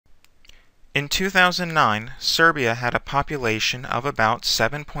In 2009, Serbia had a population of about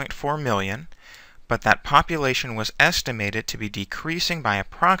 7.4 million, but that population was estimated to be decreasing by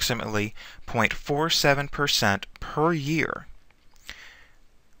approximately 0.47% per year.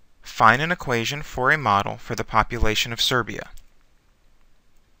 Find an equation for a model for the population of Serbia.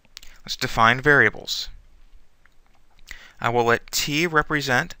 Let's define variables. I will let t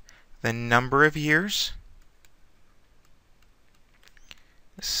represent the number of years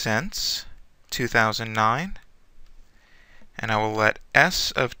since 2009, and I will let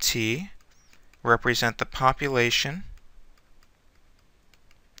s of t represent the population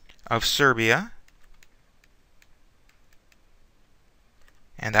of Serbia,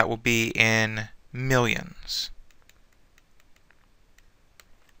 and that will be in millions.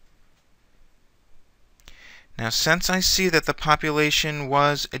 Now, since I see that the population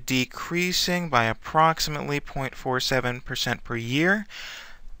was decreasing by approximately 0.47% per year,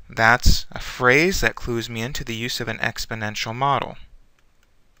 that's a phrase that clues me into the use of an exponential model.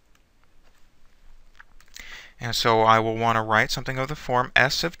 And so I will want to write something of the form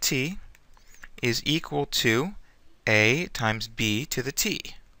s of t is equal to a times b to the t.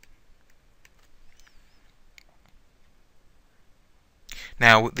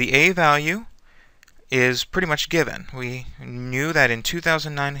 Now, the a value is pretty much given. We knew that in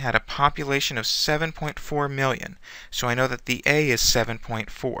 2009 had a population of 7.4 million, so I know that the a is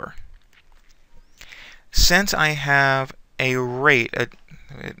 7.4. Since I have a rate,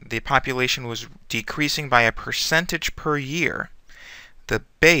 the population was decreasing by a percentage per year, the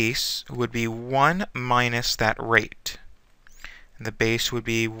base would be 1 minus that rate. And the base would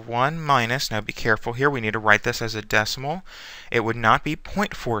be 1 minus, now be careful here, we need to write this as a decimal. It would not be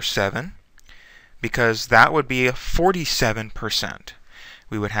 0.47, because that would be 47%.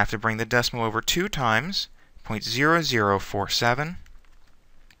 We would have to bring the decimal over 2 times, 0.0047,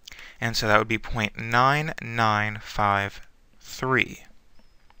 and so that would be 0.9953.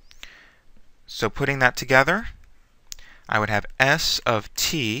 So putting that together, I would have s of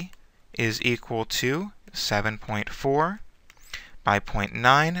t is equal to 7.4 by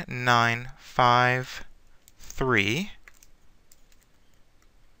 0.9953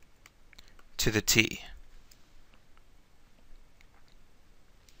 to the t.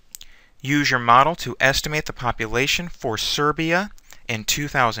 Use your model to estimate the population for Serbia in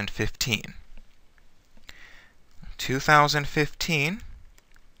 2015. 2015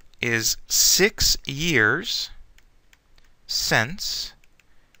 is 6 years since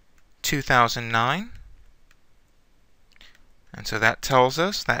 2009, and so that tells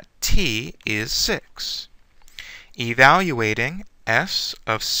us that t is 6. Evaluating s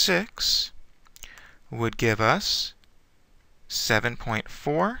of 6 would give us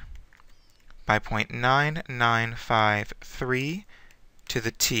 7.4 by 0.9953 to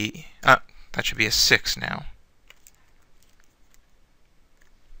the t. That should be a 6 now.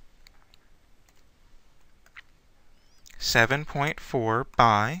 .4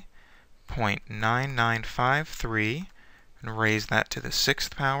 by 0.9953, and raise that to the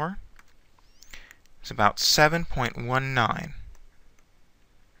 6th power. It's about 7.19.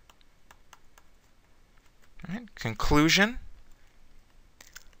 Right, conclusion,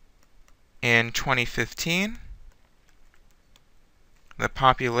 in 2015, the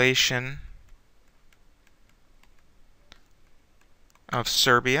population of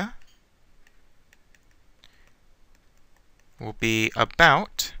Serbia will be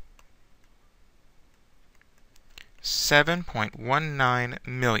about 7.19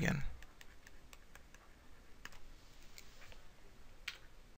 million.